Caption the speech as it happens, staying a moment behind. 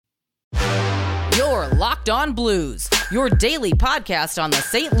You're Locked On Blues, your daily podcast on the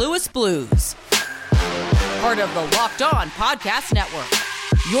St. Louis Blues. Part of the Locked On Podcast Network,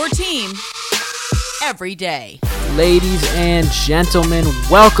 your team every day. Ladies and gentlemen,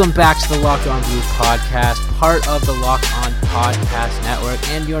 welcome back to the Locked On Blues podcast, part of the Locked On Podcast Network,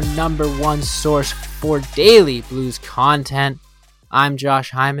 and your number one source for daily Blues content. I'm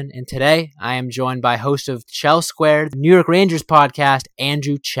Josh Hyman, and today I am joined by host of Chell Squared, the New York Rangers podcast,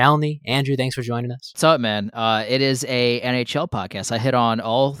 Andrew Chelney. Andrew, thanks for joining us. What's up, man? It is a NHL podcast. I hit on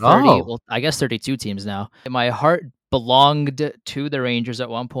all 30, well, I guess 32 teams now. My heart belonged to the Rangers at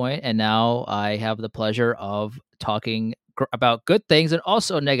one point, and now I have the pleasure of talking about good things and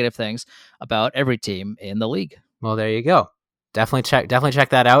also negative things about every team in the league. Well, there you go. Definitely check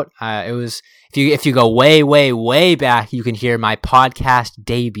that out. It was if you go way back, you can hear my podcast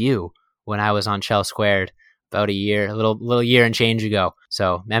debut when I was on Chell Squared about a little year and change ago.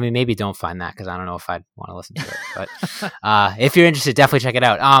 So maybe don't find that because I don't know if I'd want to listen to it. But if you're interested, definitely check it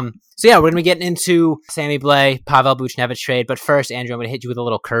out. So yeah, we're gonna be getting into Sammy Blais, Pavel Buchnevich trade. But first, Andrew, I'm gonna hit you with a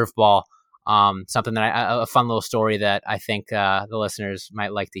little curveball. Something that a fun little story that I think the listeners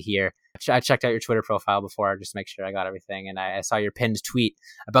might like to hear. I checked out your Twitter profile before just to make sure I got everything, and I saw your pinned tweet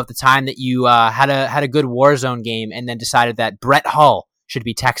about the time that you had a good Warzone game and then decided that Brett Hull should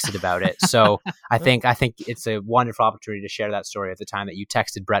be texted about it. So I think it's a wonderful opportunity to share that story at the time that you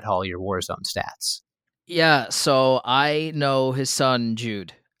texted Brett Hull your Warzone stats. Yeah, so I know his son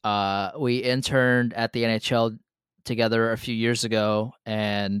Jude. We interned at the NHL together a few years ago,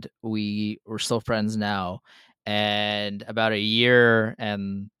 and we were still friends now. And about a year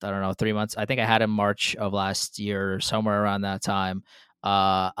and 3 months, I think I had him March of last year, somewhere around that time.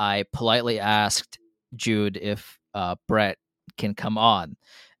 I politely asked Jude if Brett can come on,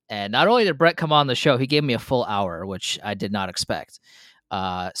 and not only did Brett come on the show, he gave me a full hour, which I did not expect.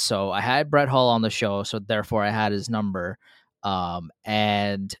 So I had Brett Hull on the show, so therefore I had his number.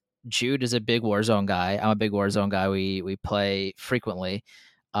 And Jude is a big Warzone guy. I'm a big Warzone guy. We play frequently.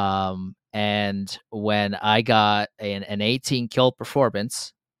 And when I got an 18 kill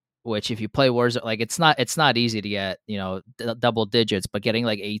performance, which if you play Warzone, like it's not easy to get, double digits, but getting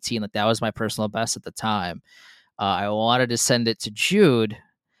like 18, like that was my personal best at the time. I wanted to send it to Jude,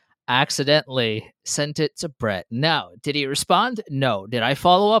 accidentally sent it to Brett. Now, did he respond? No. Did I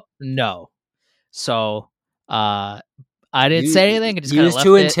follow up? No. So, I didn't say anything. I just he was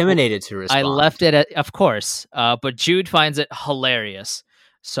too intimidated to respond. I left it of course. But Jude finds it hilarious.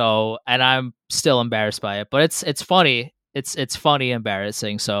 So, and I'm still embarrassed by it, but it's funny. It's funny,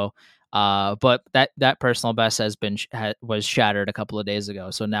 embarrassing. So, but that personal best was shattered a couple of days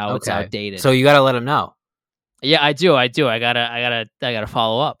ago. So now It's outdated. So you got to let him know. Yeah, I do. I gotta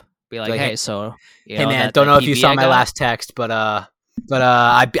follow up. Be like, hey, so hey man, don't know if you saw my last text, but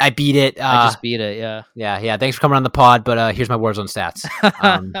I beat it. I just beat it. Yeah. Thanks for coming on the pod, but here's my Warzone stats.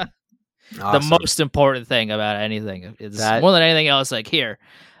 Awesome. The most important thing about anything is more than anything else. Like here,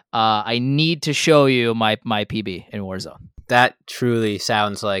 I need to show you my PB in Warzone. That truly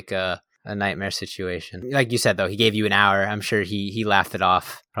sounds like a nightmare situation. Like you said, though, he gave you an hour. I'm sure he laughed it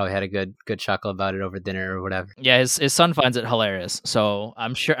off. Probably had a good chuckle about it over dinner or whatever. Yeah, his son finds it hilarious. So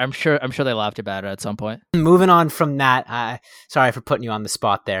I'm sure they laughed about it at some point. Moving on from that, sorry for putting you on the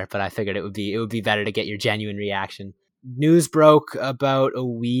spot there, but I figured it would be better to get your genuine reaction. News broke about a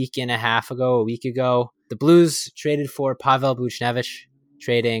week ago. The Blues traded for Pavel Buchnevich,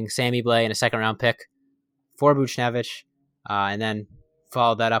 trading Sammy Blais and a second-round pick for Buchnevich, and then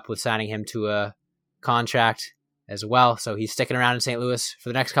followed that up with signing him to a contract as well. So he's sticking around in St. Louis for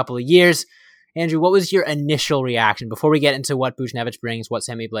the next couple of years. Andrew, what was your initial reaction before we get into what Buchnevich brings, what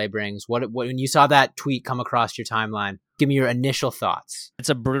Sammy Blais brings? What when you saw that tweet come across your timeline? Give me your initial thoughts. It's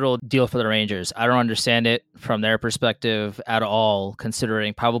a brutal deal for the Rangers. I don't understand it from their perspective at all,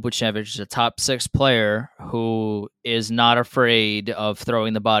 considering Pavel Buchnevich is a top 6 player who is not afraid of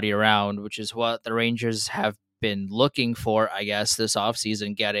throwing the body around, which is what the Rangers have been looking for, I guess, this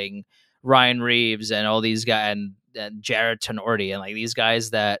offseason, getting Ryan Reeves and all these guys and Jared Tenorti and like these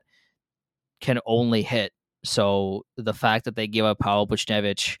guys that can only hit. So the fact that they give up Pavel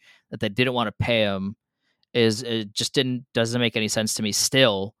Buchnevich, that they didn't want to pay him, doesn't make any sense to me.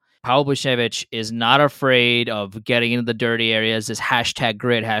 Still, Pavel Buchnevich is not afraid of getting into the dirty areas. This hashtag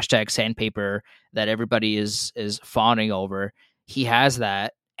grit, hashtag sandpaper that everybody is fawning over. He has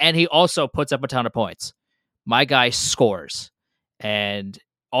that, and he also puts up a ton of points. My guy scores and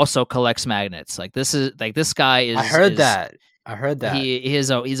also collects magnets. This guy is. I heard that.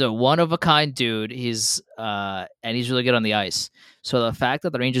 He's a one of a kind dude. He's and he's really good on the ice. So the fact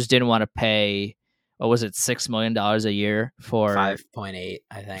that the Rangers didn't want to pay, what was it, $6 million a year for 5.8,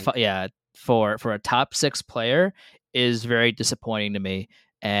 I think. for a top 6 player is very disappointing to me.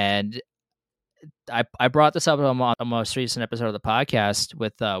 And I brought this up on a most recent episode of the podcast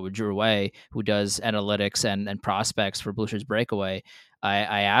with Drew Way, who does analytics and prospects for Blue Shirts Breakaway.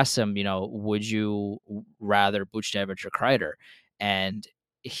 I asked him, would you rather Buchnevich or Kreider? And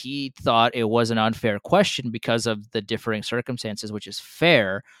he thought it was an unfair question because of the differing circumstances, which is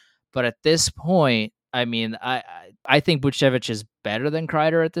fair. But at this point, I mean, I think Buchnevich is better than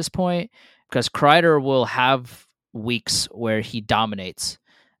Kreider at this point, because Kreider will have weeks where he dominates,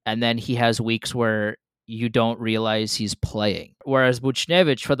 and then he has weeks where you don't realize he's playing. Whereas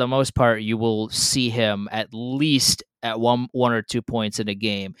Buchnevich, for the most part, you will see him at least at one or 2 points in a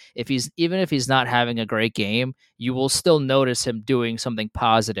game. Even if he's not having a great game, you will still notice him doing something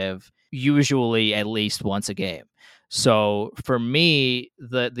positive, usually at least once a game. So for me,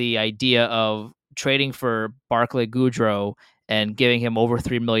 the idea of trading for Barclay Goodrow and giving him over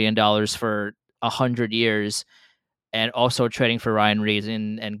 $3 million for 100 years, and also trading for Ryan Reaves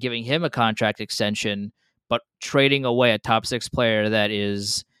and giving him a contract extension, but trading away a top 6 player that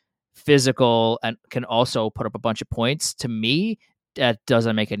is physical and can also put up a bunch of points, to me, that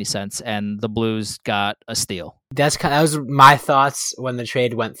doesn't make any sense. And the Blues got a steal. That was my thoughts when the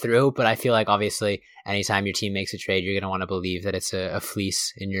trade went through, but I feel like obviously anytime your team makes a trade, you're going to want to believe that it's a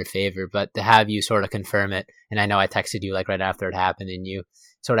fleece in your favor. But to have you sort of confirm it, and I know I texted you like right after it happened, and you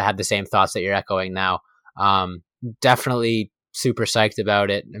sort of had the same thoughts that you're echoing now. Definitely super psyched about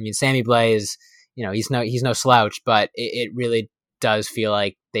it. I mean, Sammy Blais is, he's no slouch, but it really does feel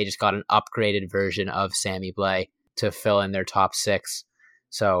like they just got an upgraded version of Sammy Blais to fill in their top 6.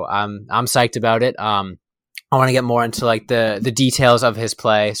 So I'm psyched about it. I want to get more into like the details of his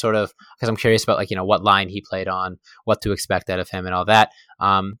play, sort of, because I'm curious about what line he played on, what to expect out of him, and all that.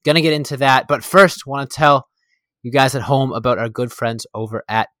 Gonna get into that, but first, want to tell you guys at home about our good friends over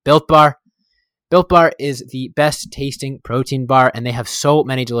at Built Bar. Built Bar is the best tasting protein bar, and they have so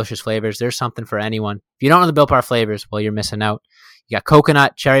many delicious flavors. There's something for anyone. If you don't know the Built Bar flavors, well, you're missing out. You got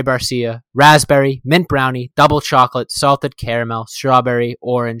coconut, cherry barcia, raspberry, mint brownie, double chocolate, salted caramel, strawberry,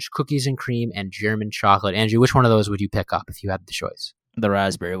 orange, cookies and cream, and German chocolate. Andrew, which one of those would you pick up if you had the choice? The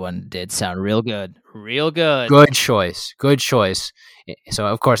raspberry one did sound real good. Real good. Good choice. Good choice. So,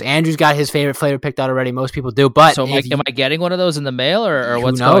 of course, Andrew's got his favorite flavor picked out already. Most people do. But so, am I getting one of those in the mail, or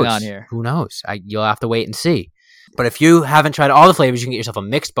what's knows? Going on here? Who knows? You'll have to wait and see. But if you haven't tried all the flavors, you can get yourself a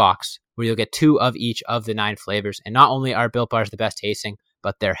mixed box where you'll get 2 of each of the 9 flavors. And not only are Built Bars the best tasting,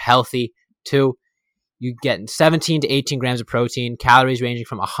 but they're healthy too. You get 17 to 18 grams of protein, calories ranging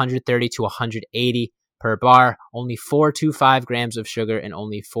from 130 to 180 per bar, only 4 to 5 grams of sugar, and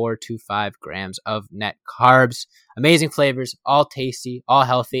only 4 to 5 grams of net carbs. Amazing flavors, all tasty, all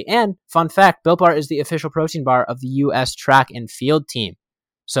healthy. And fun fact, Built Bar is the official protein bar of the U.S. track and field team.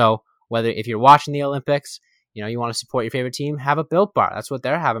 So if you're watching the Olympics, you want to support your favorite team, have a Built Bar. That's what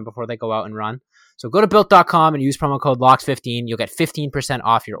they're having before they go out and run. So go to Built.com and use promo code LOCKED15. You'll get 15%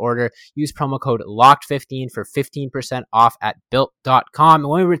 off your order. Use promo code LOCKED15 for 15% off at Built.com. And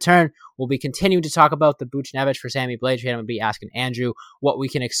when we return, we'll be continuing to talk about the Buchnevich for Sammy Blais trade. I'm going to be asking Andrew what we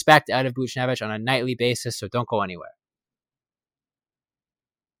can expect out of Buchnevich on a nightly basis, so don't go anywhere.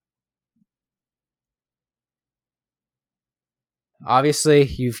 Obviously,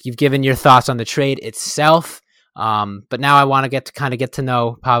 you've given your thoughts on the trade itself. But now I want to get to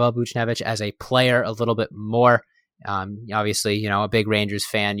know Pavel Buchnevich as a player a little bit more. Obviously, a big Rangers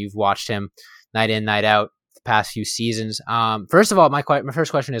fan. You've watched him night in, night out the past few seasons. First of all, my first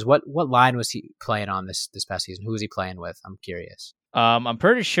question is what line was he playing on this past season? Who was he playing with? I'm curious. I'm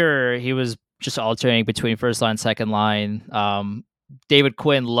pretty sure he was just alternating between first line, second line. David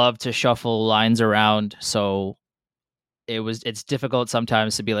Quinn loved to shuffle lines around, so it's difficult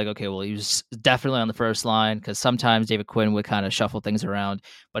sometimes to be like, okay, well, he was definitely on the first line, because sometimes David Quinn would kind of shuffle things around.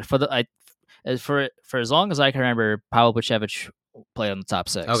 But for as long as I can remember, Pavel Buchnevich played on the top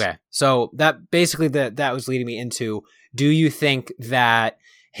 6. Okay, so that basically that was leading me into: do you think that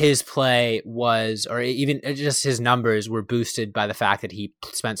his play was, or even just his numbers were boosted by the fact that he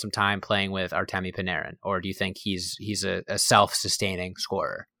spent some time playing with Artemi Panarin, or do you think he's a self-sustaining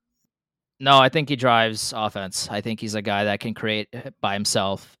scorer? No, I think he drives offense. I think he's a guy that can create by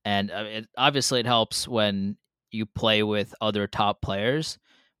himself. And obviously it helps when you play with other top players.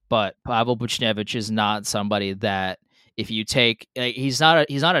 But Pavel Buchnevich is not somebody that if you take... he's not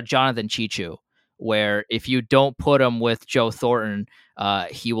a Jonathan Cheechoo, where if you don't put him with Joe Thornton,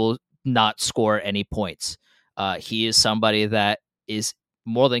 he will not score any points. He is somebody that is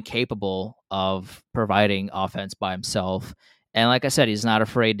more than capable of providing offense by himself. And like I said, he's not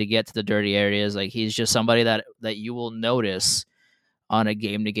afraid to get to the dirty areas. Like, he's just somebody that you will notice on a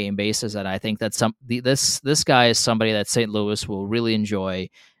game-to-game basis, and I think that this guy is somebody that St. Louis will really enjoy,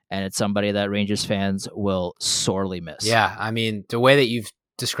 and it's somebody that Rangers fans will sorely miss. Yeah, I mean, the way that you've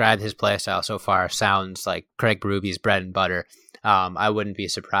described his play style so far sounds like Craig Berube's bread and butter. I wouldn't be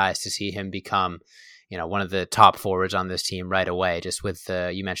surprised to see him become, one of the top forwards on this team right away, just with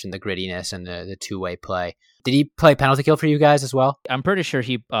you mentioned the grittiness and the two-way play. Did he play penalty kill for you guys as well? I'm pretty sure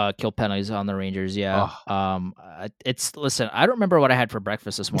he killed penalties on the Rangers. Yeah. Listen, I don't remember what I had for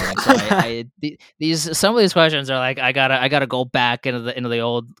breakfast this morning. So some of these questions are like I gotta go back into the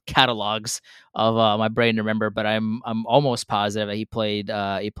old catalogs of my brain to remember. But I'm almost positive that he played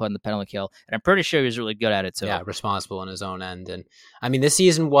in the penalty kill, and I'm pretty sure he was really good at it too. Yeah, responsible on his own end. And I mean, this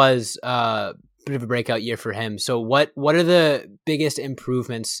season was a bit of a breakout year for him. So what are the biggest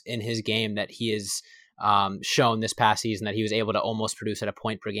improvements in his game that he is shown this past season that he was able to almost produce at a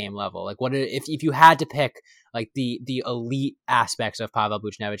point per game level? Like, what if you had to pick like the elite aspects of Pavel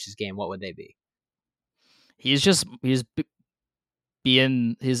Buchnevich's game, what would they be? He's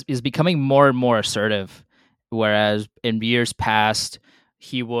becoming more and more assertive, whereas in years past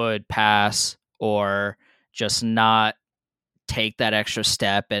he would pass or just not take that extra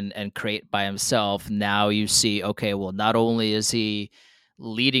step and create by himself. Now you see, okay, well, not only is he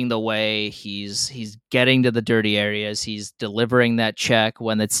leading the way, he's getting to the dirty areas, he's delivering that check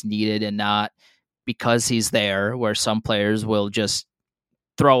when it's needed and not because he's there, where some players will just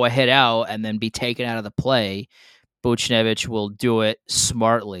throw a hit out and then be taken out of the play. Buchnevich will do it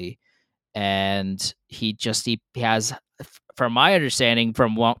smartly, and he has, from my understanding,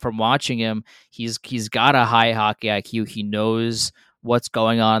 from watching him, he's got a high hockey IQ. He knows what's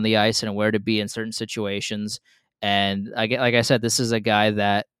going on the ice and where to be in certain situations. And like I said, this is a guy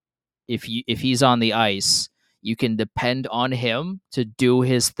that if he's on the ice, you can depend on him to do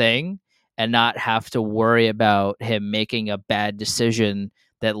his thing and not have to worry about him making a bad decision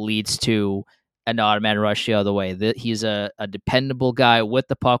that leads to an automatic rush the other way. He's a dependable guy with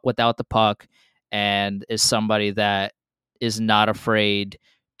the puck, without the puck, and is somebody that is not afraid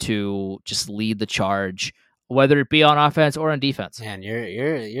to just lead the charge, whether it be on offense or on defense. Man,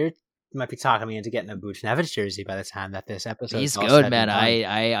 you're might be talking me into getting a Buchnevich jersey by the time that this episode. He's good, man.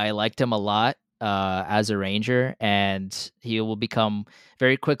 I liked him a lot as a Ranger, and he will become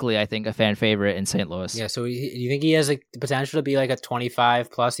very quickly, I think, a fan favorite in St. Louis. Yeah. So you think he has like the potential to be like a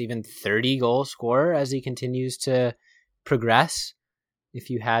 25 plus, even 30 goal scorer as he continues to progress? If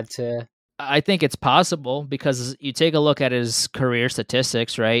you had to, I think it's possible, because you take a look at his career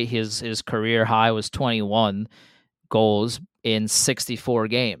statistics, right? His career high was 21 goals in 64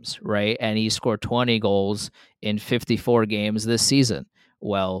 games, right? And he scored 20 goals in 54 games this season.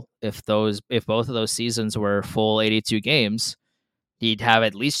 Well, if both of those seasons were full 82 games, he'd have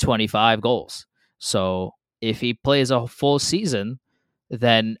at least 25 goals. So if he plays a full season,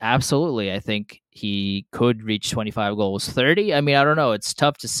 then absolutely, I think he could reach 25 goals. 30? I mean, I don't know. It's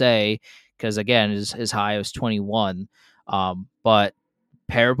tough to say, because again, his high was 21. But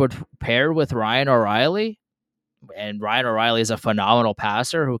pair with Ryan O'Reilly, and Ryan O'Reilly is a phenomenal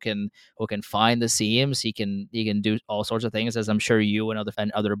passer who can find the seams. He can do all sorts of things, as I'm sure you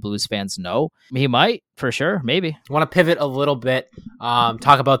and other Blues fans know. He might, for sure, maybe. I want to pivot a little bit,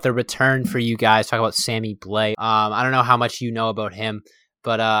 talk about the return for you guys, talk about Sammy Blais. I don't know how much you know about him,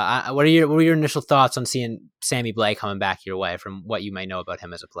 but what are your initial thoughts on seeing Sammy Blais coming back your way, from what you might know about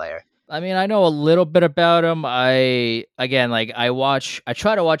him as a player? I mean, I know a little bit about him. I try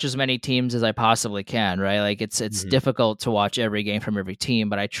to watch as many teams as I possibly can, right? Like it's difficult to watch every game from every team,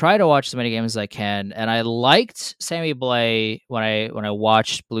 but I try to watch as many games as I can. And I liked Sammy Blais when I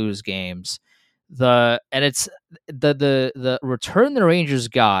watched Blues games. The return the Rangers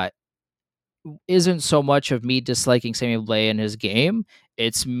got isn't so much of me disliking Sammy Blais and his game.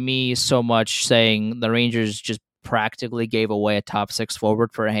 It's me so much saying the Rangers just practically gave away a top six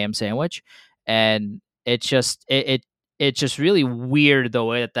forward for a ham sandwich, and it's just really weird the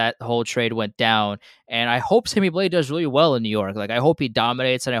way that whole trade went down. And I hope Sammy Blais does really well in New York. Like, I hope he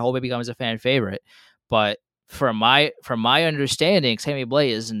dominates, and I hope he becomes a fan favorite. But from my understanding, Sammy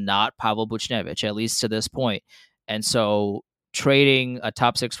Blais is not Pavel Buchnevich, at least to this point. And so trading a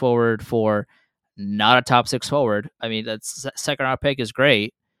top six forward for not a top six forward, I mean, that's second round pick is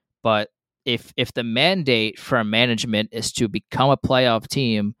great, but if the mandate for management is to become a playoff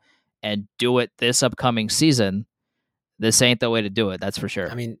team and do it this upcoming season, this ain't the way to do it. That's for sure.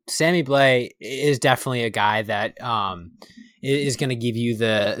 I mean, Sammy Blais is definitely a guy that is going to give you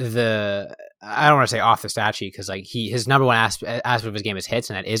the I don't want to say off the stat sheet, because like his number one aspect of his game is hits,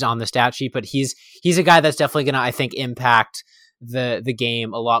 and that is on the stat sheet. But he's a guy that's definitely going to, I think, impact the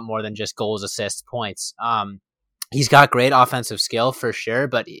game a lot more than just goals, assists, points. he's got great offensive skill for sure,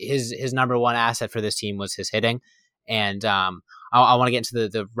 but his number one asset for this team was his hitting. And I want to get into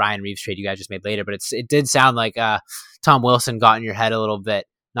the Ryan Reaves trade you guys just made later, but it did sound like Tom Wilson got in your head a little bit,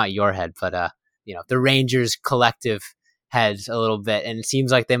 not your head, but the Rangers collective heads a little bit, and it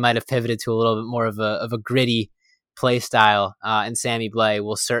seems like they might have pivoted to a little bit more of a gritty play style, and Sammy Blais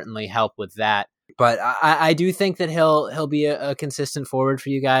will certainly help with that. But I do think that he'll be a consistent forward for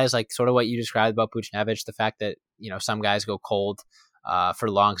you guys, like sort of what you described about Buchnevich, the fact that some guys go cold for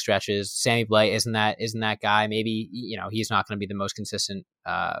long stretches. Sammy Blais isn't that guy. Maybe he's not going to be the most consistent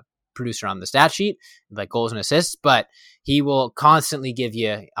producer on the stat sheet, like goals and assists, but he will constantly give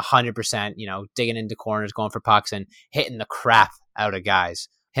you 100%. Digging into corners, going for pucks, and hitting the crap out of guys.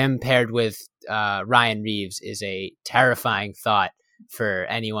 Him paired with Ryan Reaves is a terrifying thought for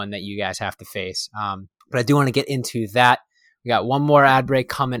anyone that you guys have to face. But I do want to get into that. We got one more ad break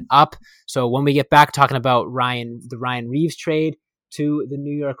coming up. So when we get back talking about the Ryan Reaves trade to the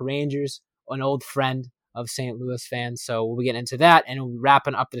New York Rangers, an old friend of St. Louis fans. So we'll be getting into that, and we'll be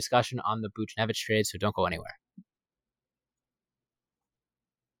wrapping up the discussion on the Buchnevich trade. So don't go anywhere.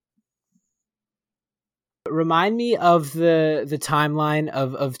 Remind me of the timeline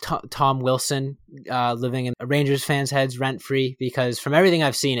of Tom Wilson living in Rangers fans' heads rent-free, because from everything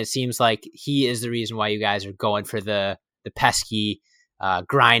I've seen, it seems like he is the reason why you guys are going for the pesky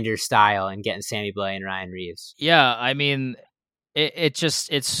grinder style and getting Sammy Blais and Ryan Reaves. Yeah, I mean,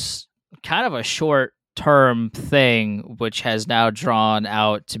 it's kind of a short-term thing, which has now drawn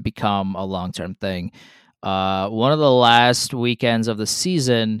out to become a long-term thing. One of the last weekends of the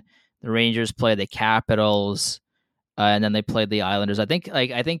season, the Rangers played the Capitals, and then they played the Islanders. I think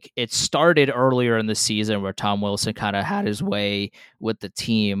it started earlier in the season where Tom Wilson kind of had his way with the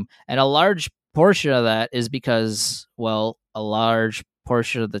team, and a large portion of that is because, well, a large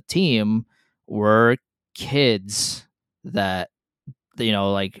portion of the team were kids that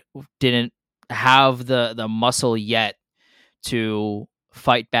didn't have the muscle yet to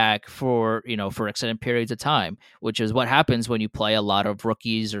fight back for extended periods of time, which is what happens when you play a lot of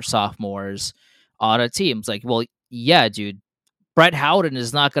rookies or sophomores on a team. It's like, well, yeah, dude, Brett Howden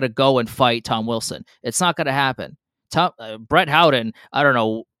is not going to go and fight Tom Wilson. It's not going to happen. Brett Howden, I don't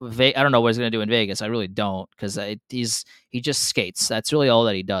know what he's going to do in Vegas. I really don't, because he just skates. That's really all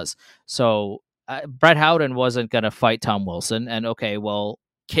that he does. So Brett Howden wasn't going to fight Tom Wilson, and okay, well,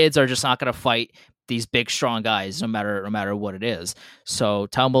 kids are just not going to fight these big, strong guys, no matter what it is. So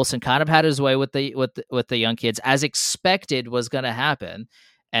Tom Wilson kind of had his way with the young kids, as expected was going to happen.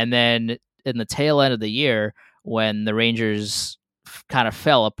 And then in the tail end of the year, when the Rangers kind of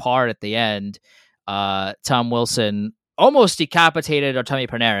fell apart at the end, Tom Wilson almost decapitated Artemi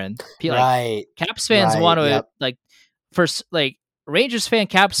Panarin. Right. Caps fans want to yep. First, Rangers fan,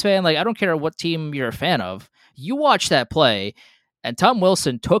 Caps fan, I don't care what team you're a fan of. You watch that play, and Tom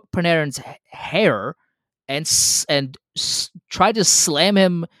Wilson took Panarin's hair and tried to slam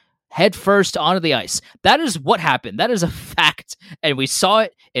him head first onto the ice. That is what happened. That is a fact, and we saw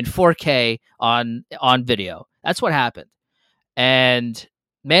it in 4K on video. That's what happened, and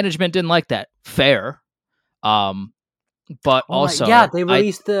management didn't like that. Fair, but also, they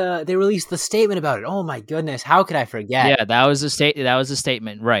released the statement about it. Oh my goodness, how could I forget? Yeah, that was a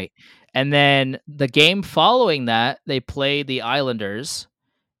statement, right? And then the game following that, they played the Islanders,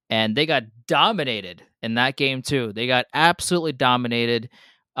 and they got dominated in that game too. They got absolutely dominated,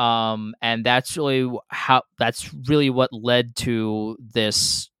 and that's really what led to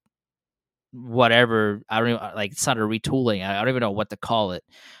this. Whatever, I don't even it's not a retooling. I don't even know what to call it,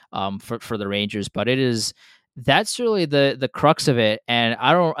 for the Rangers, but that's really the crux of it. And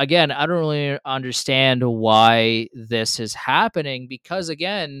I don't really understand why this is happening, because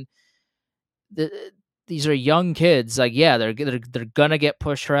again, these are young kids. They're gonna get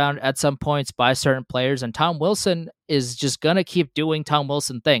pushed around at some points by certain players, and Tom Wilson is just gonna keep doing Tom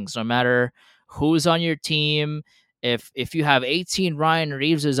Wilson things, no matter who's on your team. If you have 18 Ryan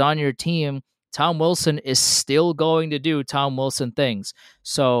Reaveses on your team, Tom Wilson is still going to do Tom Wilson things.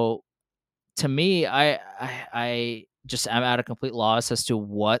 So to me, I just am at a complete loss as to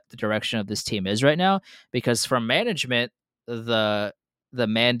what the direction of this team is right now, because from management, the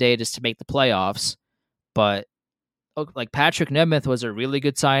mandate is to make the playoffs, but Patrick Nemeth was a really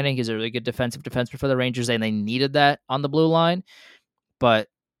good signing. He's a really good defenseman for the Rangers, and they needed that on the blue line. But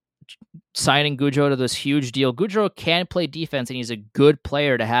signing Gaudreau to this huge deal, Gaudreau can play defense, and he's a good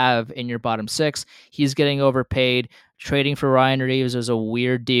player to have in your bottom six. He's getting overpaid. Trading for Ryan Reaves was a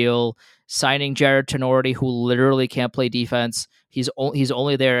weird deal. Signing Jared Tenorti, who literally can't play defense. He's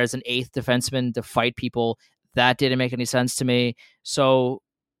only there as an eighth defenseman to fight people. That didn't make any sense to me. So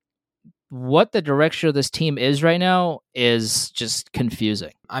what the direction of this team is right now is just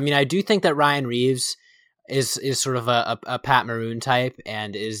confusing. I mean, I do think that Ryan Reeves is sort of a Pat Maroon type,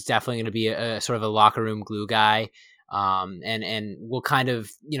 and is definitely going to be a sort of a locker room glue guy. And we'll kind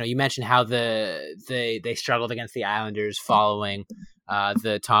of, you mentioned how they struggled against the Islanders following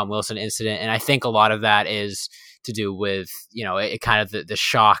the Tom Wilson incident, and I think a lot of that is to do with it kind of the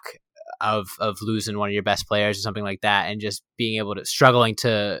shock of losing one of your best players or something like that, and just being able to struggling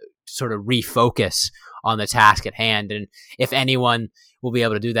to sort of refocus on the task at hand. And if anyone will be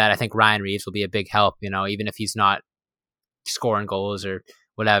able to do that, I think Ryan Reeves will be a big help. Even if he's not scoring goals or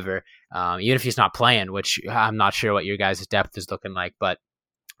whatever, even if he's not playing, which I'm not sure what your guys' depth is looking like, but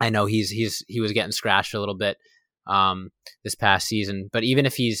I know he was getting scratched a little bit this past season. But even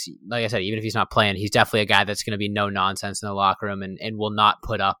if he's, like I said, even if he's not playing, he's definitely a guy that's going to be no nonsense in the locker room and will not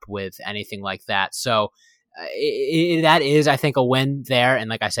put up with anything like that. So that is, I think, a win there. And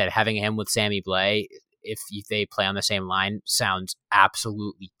like I said, having him with Sammy Blais, if they play on the same line, sounds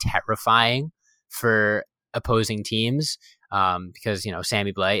absolutely terrifying for opposing teams. Because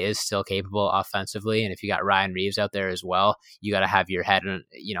Sammy Blais is still capable offensively, and if you got Ryan Reeves out there as well, you got to have your head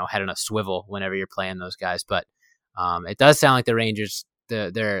on a swivel whenever you're playing those guys. But it does sound like the Rangers,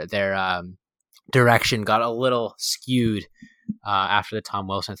 their direction got a little skewed after the Tom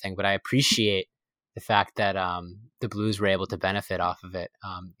Wilson thing. But I appreciate the fact that the Blues were able to benefit off of it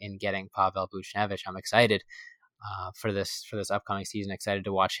in getting Pavel Buchnevich. I'm excited for this upcoming season. Excited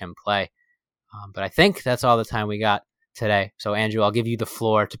to watch him play. But I think that's all the time we got today. So Andrew, I'll give you the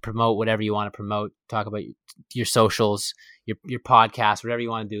floor to promote whatever you want to promote. Talk about your socials, your podcast, whatever you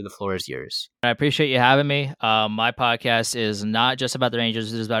want to do. The floor is yours. I appreciate you having me. My podcast is not just about the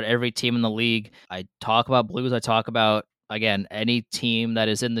Rangers. It's about every team in the league. I talk about Blues. I talk about, again, any team that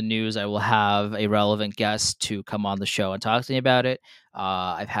is in the news. I will have a relevant guest to come on the show and talk to me about it.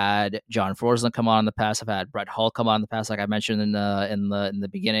 I've had John Forsland come on in the past. I've had Brett Hull come on in the past, like I mentioned in the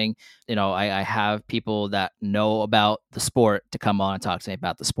beginning. I have people that know about the sport to come on and talk to me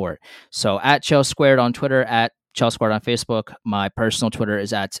about the sport. So at Chell Squared on Twitter, at Chell Squared on Facebook. My personal Twitter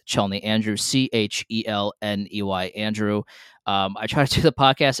is at Chelney Andrew, CHELNEY Andrew. I try to do the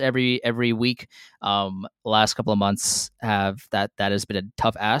podcast every week. Last couple of months that has been a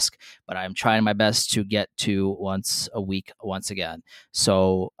tough ask, but I'm trying my best to get to once a week once again.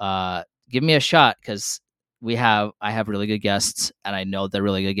 So give me a shot, because I have really good guests, and I know they're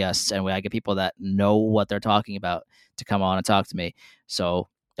really good guests, and I get people that know what they're talking about to come on and talk to me. So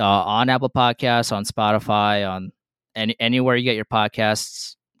on Apple Podcasts, on Spotify, on anywhere you get your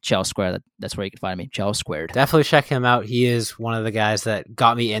podcasts, Chell Squared. That's where you can find me. Chell Squared. Definitely check him out. He is one of the guys that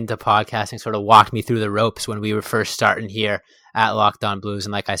got me into podcasting, sort of walked me through the ropes when we were first starting here at Locked On Blues.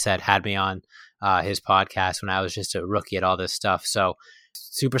 And like I said, had me on his podcast when I was just a rookie at all this stuff. So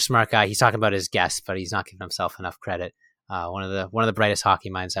super smart guy. He's talking about his guests, but he's not giving himself enough credit. One of the brightest hockey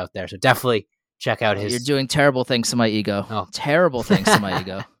minds out there. So definitely check out his... You're doing terrible things to my ego. Oh. Terrible things to my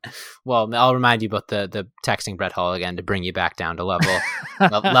ego. Well, I'll remind you about the texting Brett Hull again to bring you back down to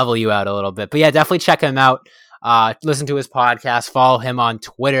level you out a little bit. But yeah, definitely check him out. Listen to his podcast. Follow him on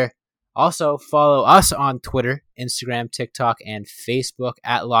Twitter. Also, follow us on Twitter, Instagram, TikTok, and Facebook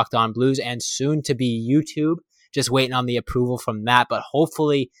at Locked On Blues, and soon to be YouTube. Just waiting on the approval from that, but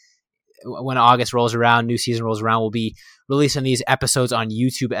hopefully when August rolls around, new season rolls around, we'll be releasing these episodes on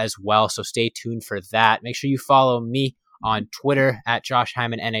YouTube as well. So stay tuned for that. Make sure you follow me on Twitter at Josh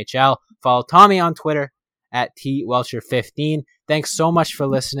Hyman NHL. Follow Tommy on Twitter at TWelcher15. Thanks so much for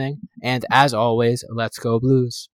listening. And as always, let's go Blues.